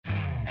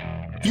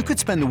You could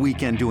spend the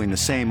weekend doing the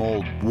same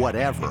old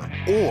whatever,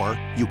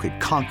 or you could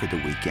conquer the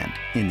weekend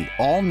in the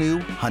all-new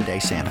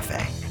Hyundai Santa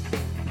Fe.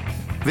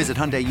 Visit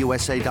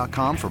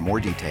HyundaiUSA.com for more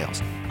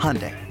details.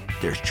 Hyundai,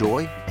 there's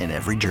joy in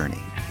every journey.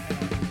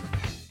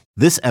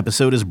 This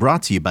episode is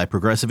brought to you by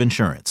Progressive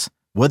Insurance.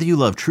 Whether you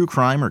love true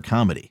crime or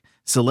comedy,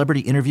 celebrity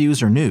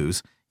interviews or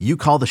news, you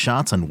call the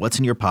shots on what's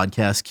in your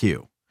podcast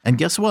queue. And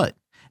guess what?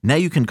 Now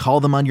you can call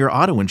them on your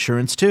auto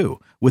insurance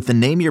too with the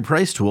Name Your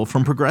Price tool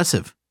from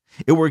Progressive.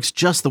 It works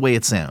just the way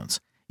it sounds.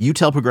 You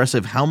tell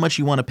Progressive how much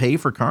you want to pay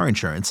for car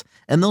insurance,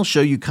 and they'll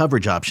show you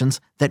coverage options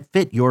that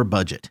fit your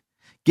budget.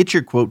 Get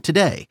your quote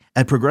today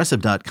at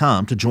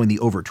Progressive.com to join the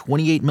over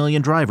 28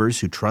 million drivers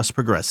who trust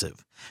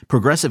Progressive.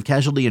 Progressive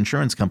Casualty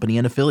Insurance Company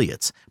and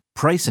Affiliates.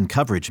 Price and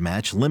coverage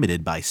match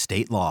limited by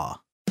state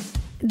law.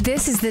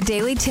 This is the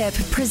Daily Tip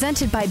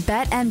presented by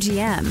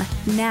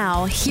BetMGM.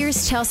 Now,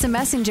 here's Chelsea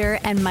Messenger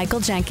and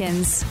Michael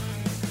Jenkins.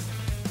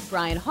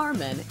 Brian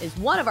Harman is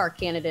one of our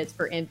candidates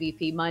for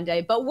MVP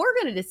Monday, but we're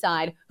going to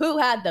decide who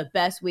had the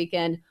best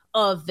weekend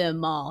of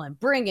them all and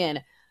bring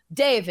in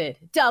David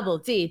Double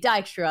D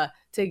Dykstra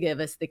to give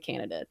us the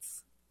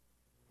candidates.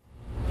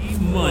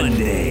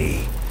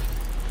 Monday.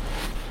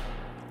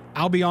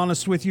 I'll be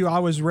honest with you, I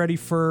was ready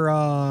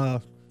for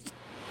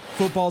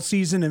football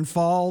season and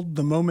fall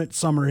the moment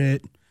summer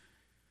hit.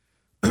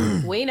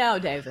 We know,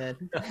 David.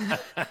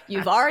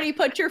 You've already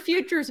put your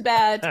futures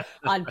bet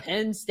on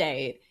Penn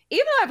State.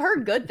 Even though I've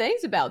heard good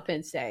things about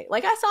Penn State.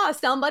 Like I saw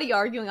somebody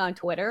arguing on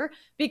Twitter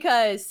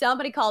because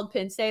somebody called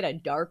Penn State a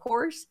dark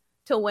horse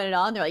to win it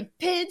on. They're like,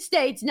 Penn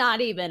State's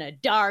not even a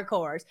dark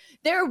horse.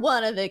 They're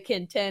one of the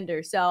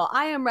contenders. So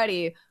I am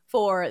ready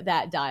for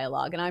that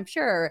dialogue. And I'm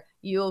sure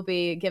you'll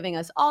be giving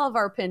us all of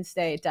our Penn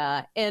State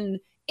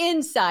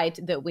insight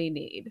that we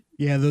need.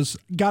 Yeah,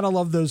 gotta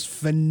love those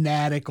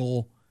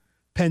fanatical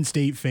Penn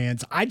State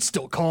fans. I'd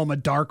still call them a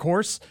dark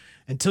horse.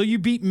 Until you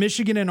beat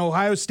Michigan and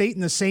Ohio State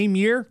in the same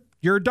year,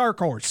 you're a dark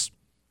horse.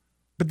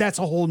 But that's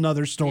a whole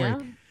nother story. Yeah.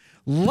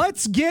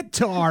 Let's get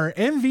to our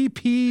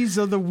MVPs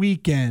of the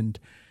weekend.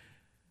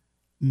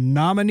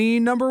 Nominee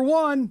number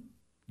 1,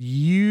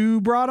 you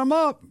brought him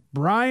up,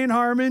 Brian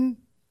Harman,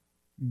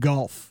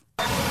 golf.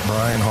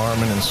 Brian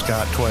Harman and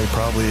Scott Tway,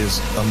 probably as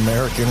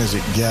American as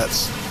it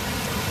gets.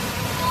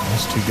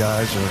 Those two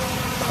guys are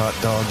hot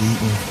dog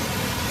eating,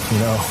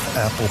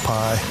 apple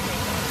pie.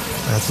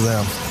 That's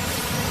them.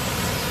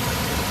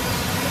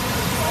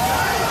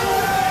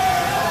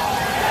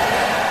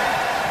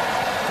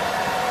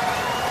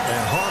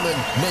 And Harman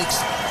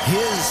makes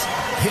his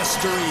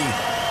history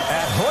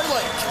at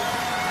Hoylake.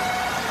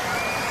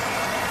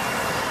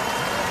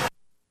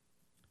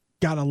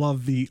 Gotta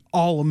love the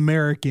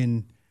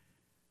all-American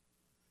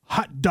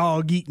hot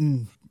dog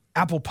eating,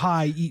 apple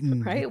pie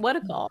eating. Right? What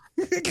a call.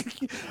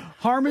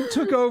 Harman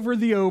took over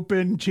the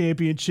Open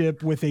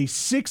Championship with a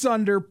 6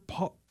 under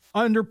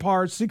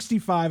par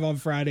 65 on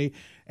Friday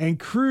and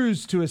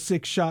cruised to a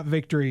 6-shot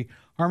victory.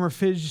 Harman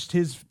finished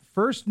his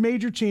first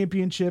major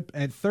championship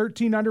at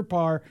 13 under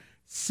par,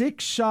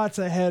 6 shots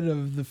ahead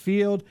of the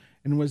field,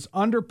 and was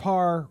under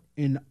par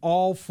in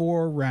all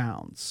 4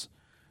 rounds.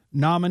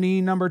 Nominee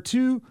number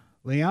 2,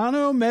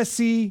 Lionel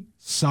Messi,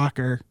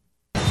 soccer.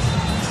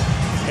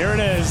 Here it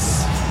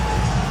is.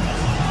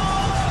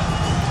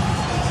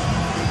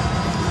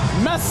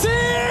 Messi!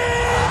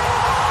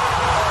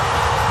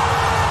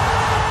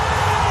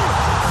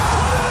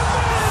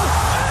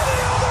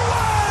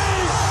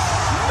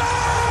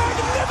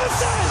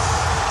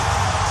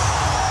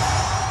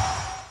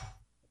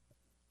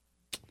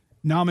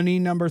 Nominee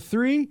number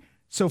 3,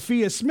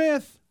 Sophia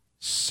Smith,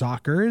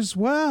 soccer as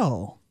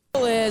well.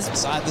 Is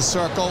inside the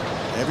circle.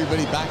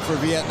 Everybody back for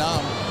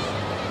Vietnam.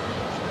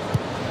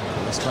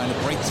 He's trying to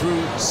break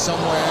through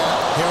somewhere.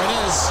 Here it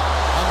is.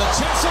 On the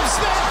chest of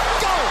Smith.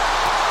 Go!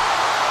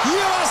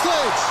 U.S.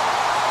 leads.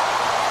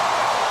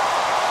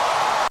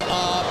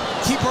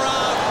 Keeper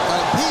out. Got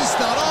a piece,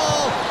 not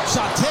all.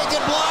 Shot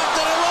taken, blocked,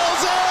 and it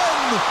rolls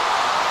in.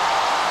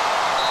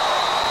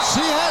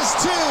 She has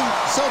 2.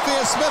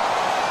 Sophia Smith.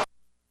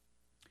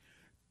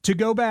 To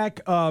go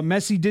back,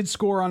 Messi did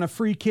score on a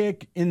free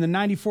kick in the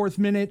 94th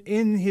minute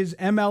in his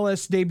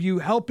MLS debut,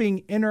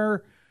 helping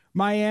Inter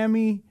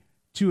Miami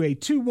to a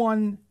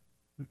 2-1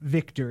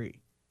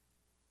 victory.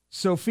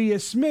 Sophia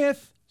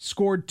Smith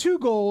scored 2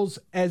 goals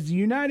as the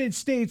United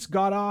States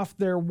got off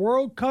their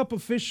World Cup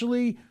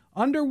officially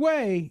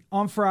underway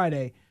on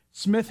Friday.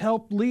 Smith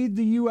helped lead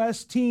the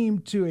U.S. team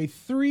to a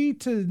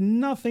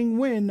 3-0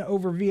 win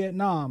over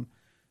Vietnam.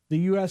 The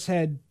U.S.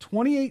 had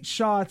 28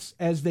 shots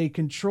as they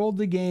controlled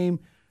the game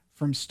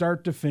from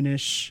start to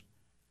finish.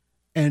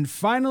 And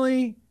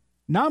finally,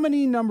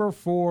 nominee number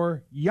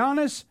 4,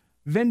 Giannis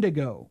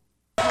Vendigo.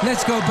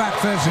 Let's go back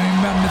first and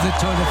remember the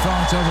Tour de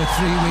France over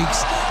 3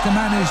 weeks. The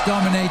man who's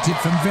dominated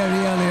from very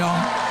early on.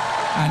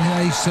 And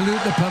I salute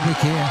the public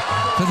here.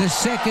 For the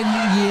 2nd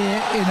year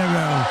in a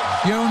row,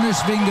 Jonas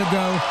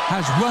Vingegaard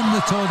has won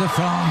the Tour de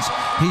France.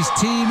 His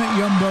team,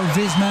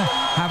 Jumbo-Visma,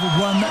 have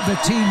won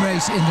the team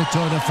race in the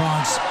Tour de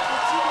France.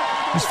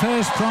 His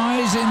first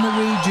prize in the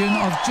region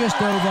of just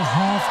over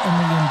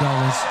 $500,000.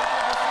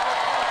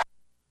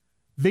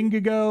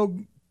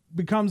 Vingegaard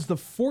becomes the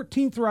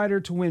 14th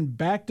rider to win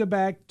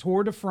back-to-back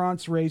Tour de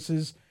France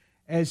races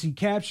as he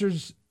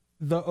captures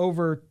the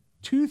over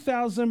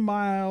 2,000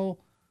 mile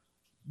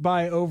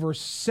by over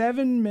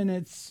 7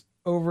 minutes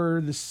over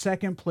the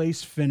second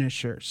place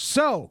finisher.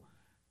 So,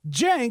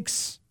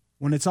 Jenks,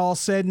 when it's all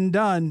said and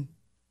done,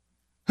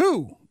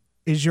 who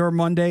is your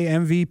Monday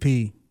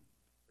MVP?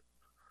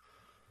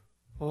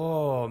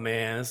 Oh,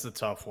 man, this is a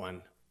tough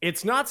one.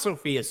 It's not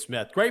Sophia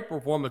Smith. Great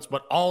performance,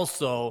 but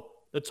also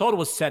the total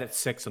was set at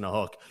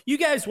 6.5. You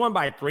guys won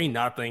by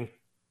 3-0.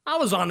 I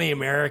was on the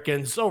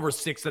Americans, over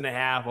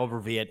 6.5 over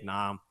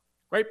Vietnam.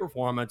 Great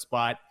performance,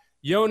 but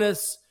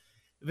Jonas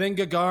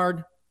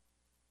Vingegaard,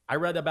 I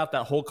read about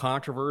that whole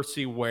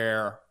controversy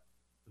where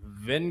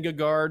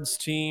Vingegaard's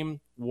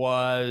team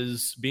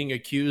was being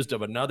accused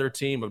of another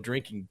team of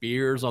drinking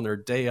beers on their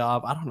day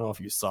off. I don't know if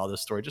you saw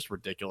this story, just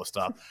ridiculous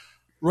stuff.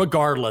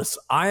 Regardless,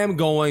 I am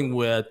going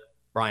with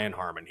Brian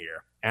Harman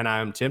here. And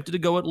I'm tempted to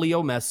go with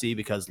Leo Messi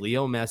because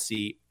Leo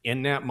Messi,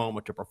 in that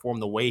moment, to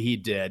perform the way he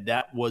did,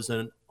 that was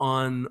an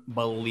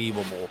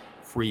unbelievable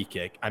free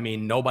kick. I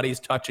mean, nobody's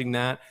touching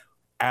that.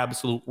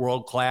 Absolute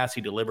world class.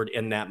 He delivered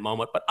in that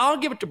moment. But I'll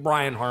give it to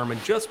Brian Harman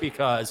just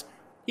because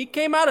he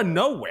came out of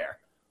nowhere.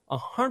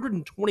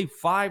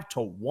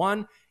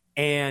 125-1.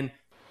 And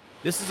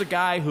this is a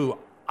guy who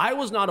I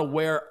was not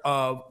aware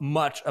of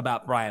much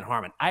about Brian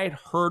Harman. I had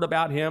heard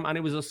about him, and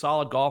he was a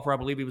solid golfer. I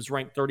believe he was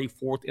ranked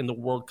 34th in the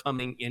world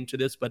coming into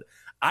this. But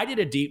I did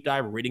a deep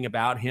dive reading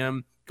about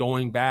him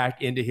going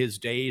back into his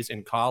days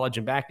in college.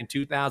 And back in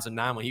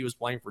 2009 when he was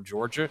playing for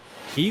Georgia,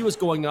 he was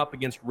going up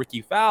against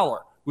Ricky Fowler,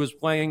 who was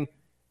playing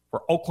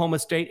for Oklahoma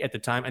State at the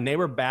time, and they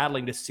were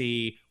battling to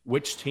see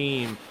which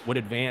team would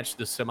advance to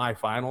the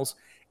semifinals.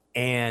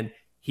 And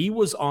he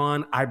was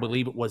on, I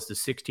believe it was the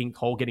 16th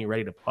hole, getting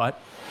ready to putt,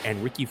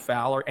 and Ricky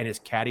Fowler and his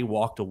caddy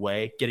walked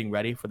away getting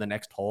ready for the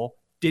next hole.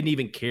 Didn't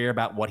even care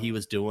about what he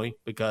was doing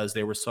because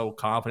they were so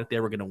confident they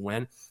were going to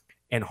win.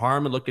 And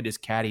Harman looked at his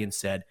caddy and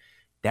said,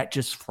 "That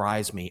just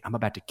fries me. I'm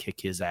about to kick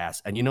his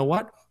ass." And you know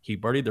what? He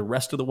birdied the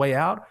rest of the way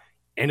out,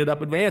 ended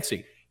up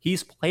advancing.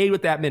 He's played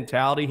with that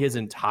mentality his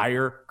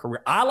entire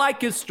career. I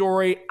like his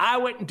story. I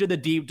went into the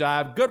deep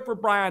dive. Good for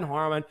Brian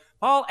Harman.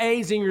 Paul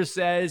Azinger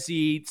says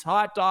he eats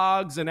hot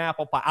dogs and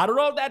apple pie. I don't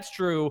know if that's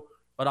true,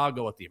 but I'll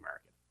go with the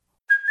American.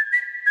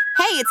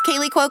 Hey, it's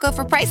Kaylee Cuoco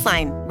for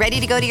Priceline. Ready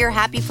to go to your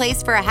happy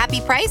place for a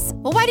happy price?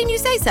 Well, why didn't you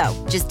say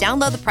so? Just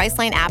download the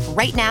Priceline app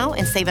right now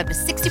and save up to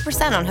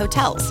 60% on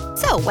hotels.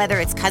 So whether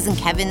it's Cousin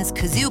Kevin's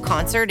Kazoo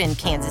Concert in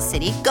Kansas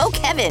City, go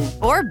Kevin,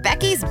 or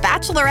Becky's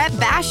Bachelorette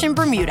Bash in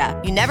Bermuda,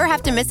 you never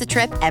have to miss a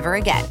trip ever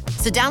again.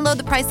 So download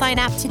the Priceline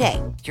app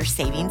today. Your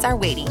savings are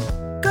waiting.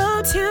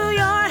 Go to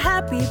your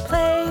happy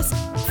place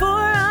for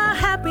a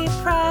happy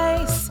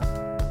price.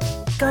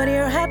 Go to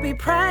your happy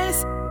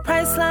price,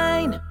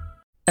 Priceline.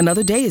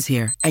 Another day is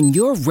here, and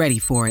you're ready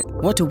for it.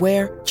 What to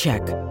wear?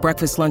 Check.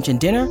 Breakfast, lunch, and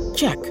dinner?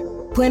 Check.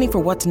 Planning for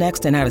what's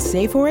next and how to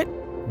save for it?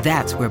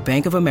 That's where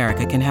Bank of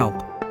America can help.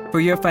 For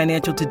your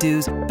financial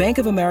to-dos, Bank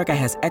of America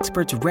has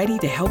experts ready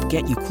to help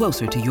get you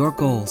closer to your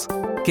goals.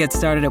 Get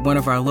started at one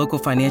of our local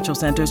financial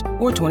centers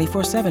or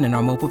 24/7 in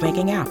our mobile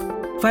banking app.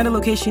 Find a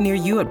location near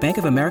you at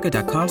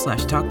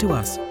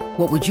bankofamerica.com/talktous.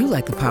 What would you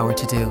like the power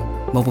to do?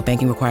 Mobile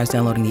banking requires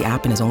downloading the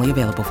app and is only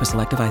available for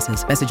select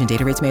devices. Message and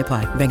data rates may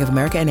apply. Bank of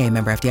America NA,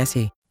 member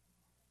FDIC.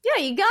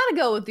 Yeah, you got to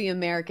go with the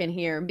American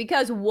here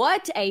because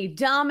what a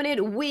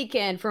dominant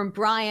weekend from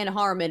Brian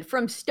Harman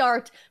from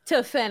start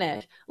to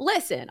finish.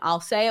 Listen, I'll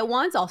say it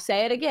once, I'll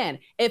say it again.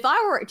 If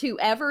I were to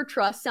ever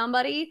trust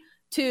somebody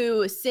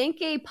to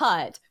sink a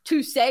putt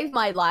to save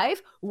my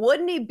life,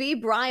 wouldn't he be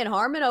Brian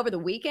Harman over the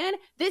weekend?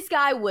 This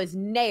guy was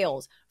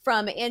nails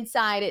from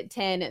inside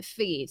 10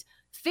 feet.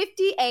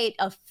 58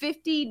 of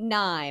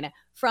 59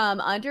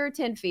 from under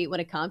 10 feet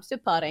when it comes to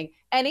putting,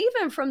 and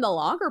even from the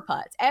longer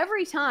putts.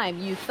 Every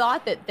time you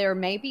thought that there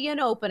may be an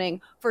opening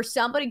for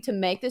somebody to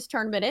make this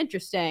tournament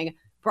interesting,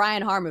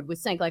 Brian Harman would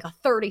sink like a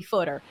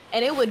 30-footer,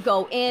 and it would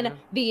go in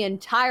the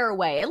entire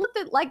way. It looked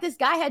like this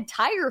guy had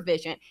tire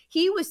vision.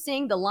 He was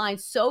seeing the line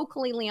so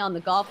cleanly on the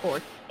golf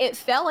course, it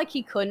felt like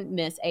he couldn't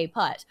miss a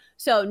putt.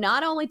 So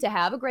not only to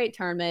have a great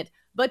tournament,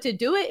 but to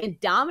do it in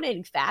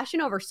dominating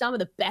fashion over some of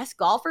the best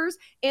golfers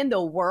in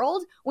the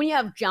world when you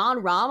have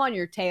Jon Rahm on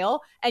your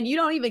tail and you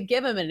don't even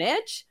give him an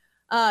inch.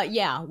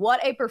 Yeah,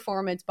 what a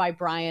performance by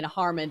Brian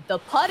Harman, the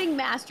putting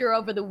master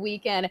over the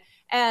weekend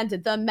and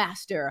the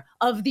master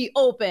of the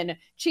Open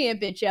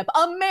Championship,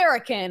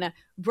 American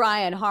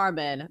Brian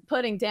Harman,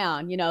 putting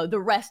down,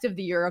 the rest of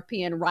the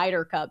European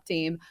Ryder Cup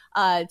team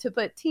to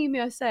put Team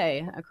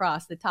USA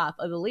across the top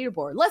of the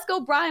leaderboard. Let's go,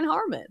 Brian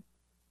Harman.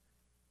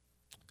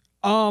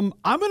 I'm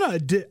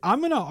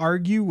gonna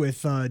argue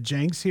with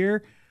Jenks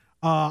here.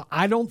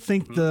 I don't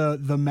think the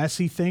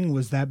Messi thing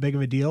was that big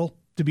of a deal,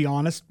 to be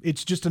honest.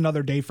 It's just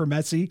another day for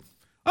Messi.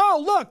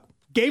 Oh, look,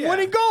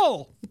 game-winning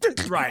goal.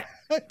 Right.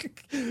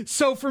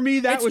 So for me,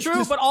 that was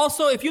true. But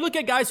also, if you look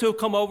at guys who have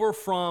come over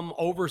from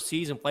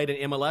overseas and played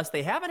in MLS,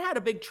 they haven't had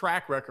a big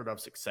track record of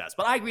success.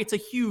 But I agree, it's a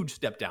huge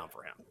step down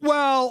for him.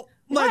 Well,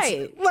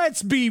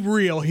 Let's be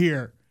real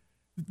here.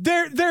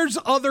 There's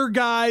other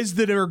guys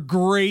that are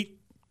great.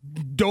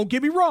 Don't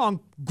get me wrong,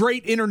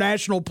 great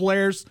international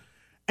players,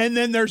 and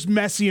then there's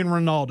Messi and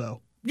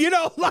Ronaldo.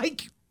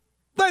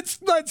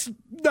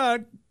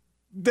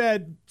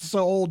 That's a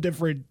whole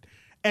different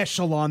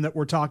echelon that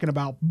we're talking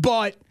about.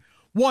 But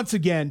once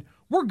again,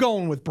 we're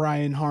going with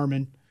Brian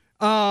Harman.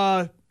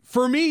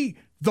 For me,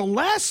 the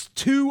last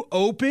two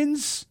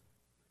Opens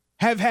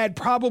have had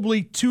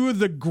probably two of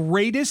the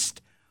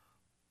greatest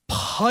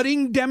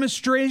putting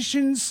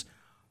demonstrations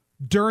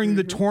during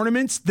the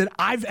tournaments that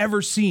I've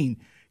ever seen.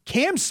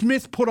 Cam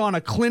Smith put on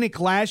a clinic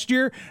last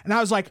year, and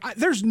I was like,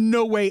 there's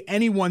no way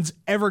anyone's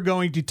ever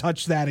going to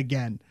touch that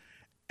again.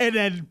 And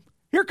then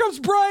here comes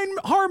Brian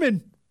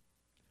Harman.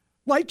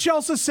 Like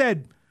Chelsea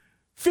said,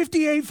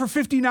 58 for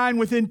 59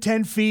 within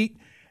 10 feet.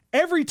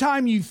 Every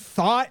time you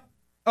thought,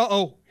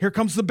 here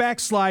comes the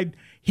backslide,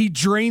 he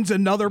drains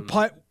another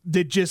putt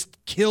that just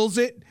kills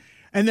it.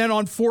 And then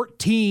on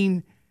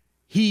 14,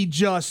 he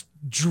just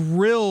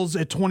drills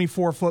a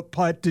 24-foot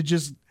putt to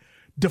just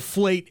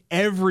deflate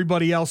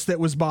everybody else that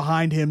was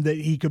behind him that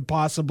he could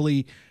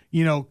possibly,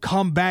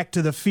 come back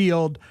to the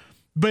field.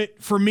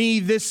 But for me,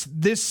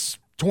 this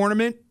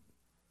tournament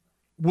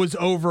was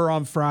over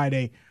on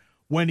Friday.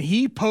 When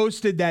he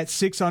posted that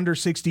 6 under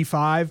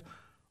 65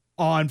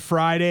 on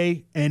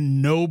Friday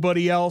and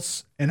nobody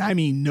else, and I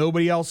mean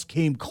nobody else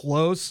came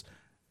close,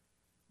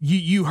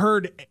 you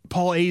heard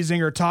Paul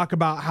Azinger talk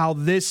about how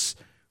this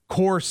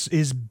course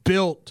is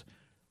built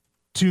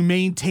to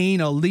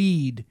maintain a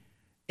lead.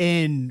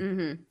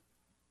 And,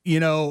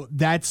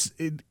 that's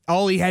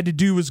all he had to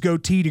do was go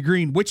tee to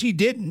green, which he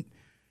didn't.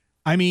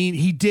 I mean,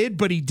 he did,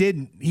 but he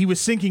didn't. He was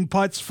sinking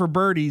putts for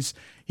birdies.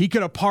 He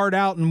could have parred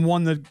out and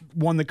won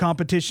the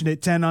competition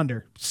at 10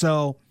 under.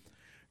 So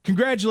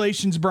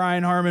congratulations,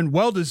 Brian Harman.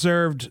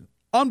 Well-deserved,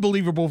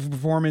 unbelievable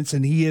performance,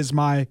 and he is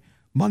my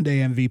Monday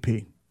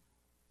MVP.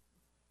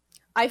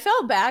 I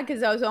felt bad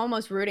because I was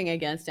almost rooting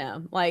against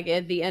him,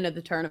 at the end of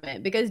the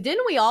tournament, because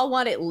didn't we all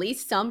want at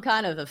least some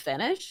kind of a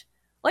finish?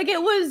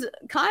 It was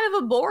kind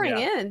of a boring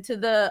end to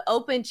the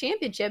Open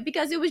Championship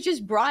because it was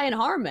just Brian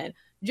Harman,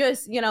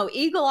 just,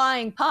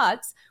 eagle-eyeing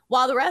putts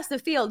while the rest of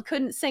the field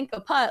couldn't sink a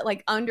putt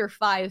under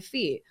 5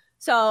 feet.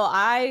 So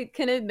I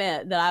can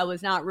admit that I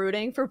was not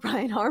rooting for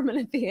Brian Harman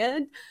at the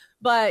end.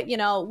 But,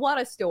 what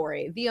a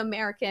story. The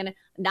American,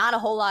 not a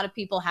whole lot of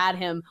people had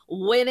him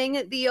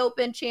winning the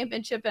Open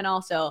Championship, and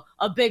also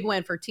a big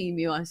win for Team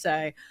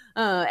USA.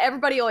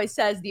 Everybody always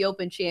says the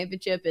Open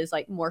Championship is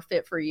more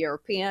fit for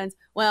Europeans.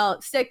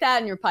 Well, stick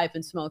that in your pipe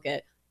and smoke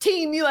it.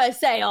 Team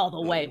USA all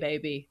the way,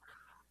 baby.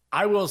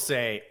 I will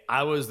say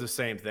I was the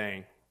same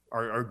thing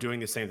or doing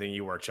the same thing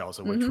you were,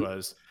 Chelsea, which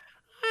was,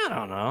 I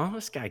don't know,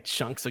 this guy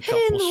chunks a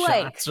couple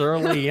shots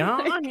early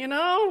on,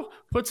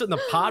 puts it in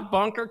the pot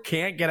bunker,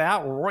 can't get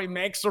out. Roy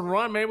makes a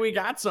run. Maybe we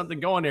got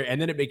something going there.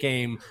 And then it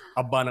became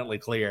abundantly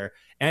clear.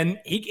 And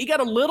he got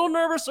a little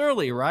nervous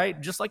early, right?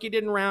 Just like he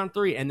did in round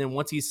 3. And then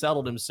once he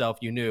settled himself,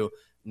 you knew,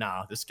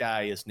 this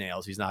guy is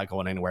nails. He's not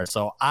going anywhere.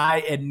 So I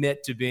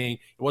admit to it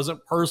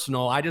wasn't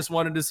personal. I just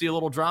wanted to see a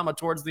little drama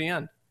towards the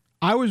end.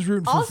 I was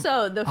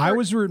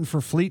rooting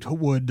for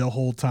Fleetwood the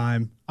whole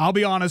time. I'll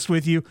be honest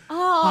with you.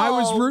 I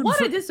was rooting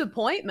what a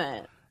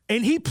disappointment.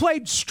 And he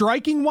played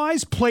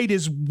striking-wise, played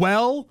as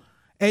well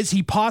as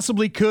he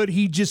possibly could.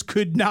 He just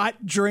could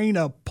not drain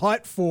a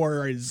putt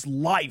for his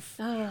life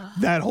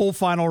that whole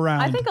final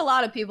round. I think a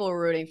lot of people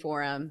were rooting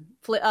for him.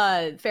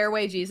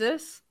 Fairway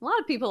Jesus. A lot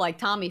of people like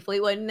Tommy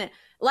Fleetwood. And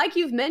like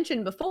you've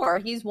mentioned before,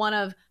 he's one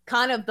of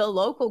kind of the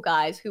local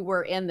guys who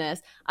were in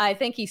this. I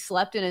think he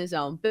slept in his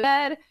own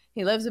bed.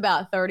 He lives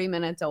about 30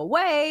 minutes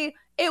away.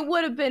 It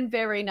would have been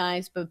very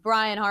nice, but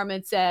Brian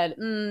Harman said,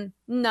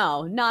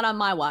 no, not on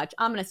my watch.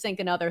 I'm going to sink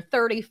another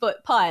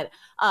 30-foot putt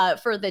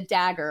for the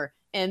dagger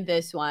in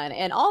this one.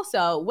 And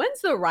also,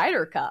 wins the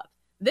Ryder Cup.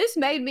 This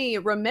made me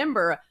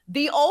remember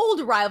the old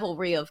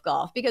rivalry of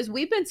golf because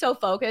we've been so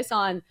focused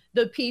on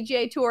the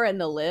PGA Tour and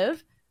the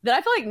LIV that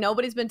I feel like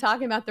nobody's been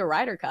talking about the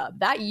Ryder Cup.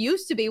 That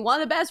used to be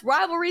one of the best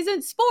rivalries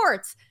in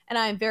sports, and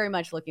I am very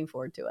much looking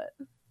forward to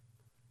it.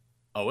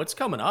 Oh, it's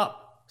coming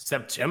up.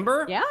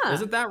 September? Yeah.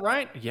 Isn't that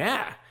right?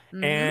 Yeah.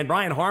 Mm-hmm. And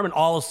Brian Harman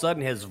all of a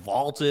sudden has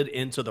vaulted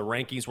into the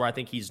rankings where I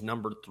think he's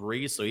number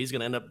 3. So he's going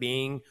to end up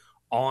being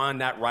on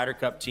that Ryder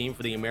Cup team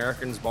for the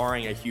Americans,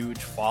 barring a huge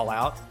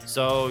fallout.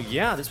 So,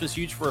 yeah, this was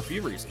huge for a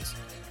few reasons.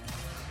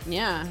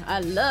 Yeah,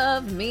 I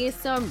love me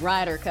some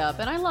Ryder Cup,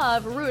 and I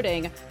love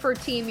rooting for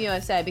Team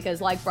USA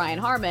because, like Brian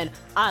Harman,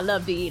 I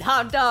love to eat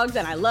hot dogs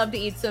and I love to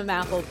eat some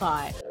apple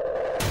pie.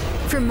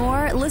 For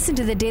more, listen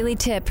to the Daily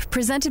Tip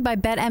presented by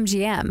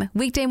BetMGM.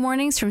 Weekday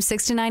mornings from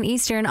 6 to 9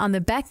 Eastern on the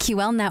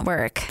BetQL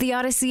network, the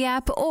Odyssey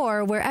app,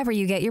 or wherever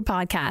you get your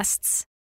podcasts.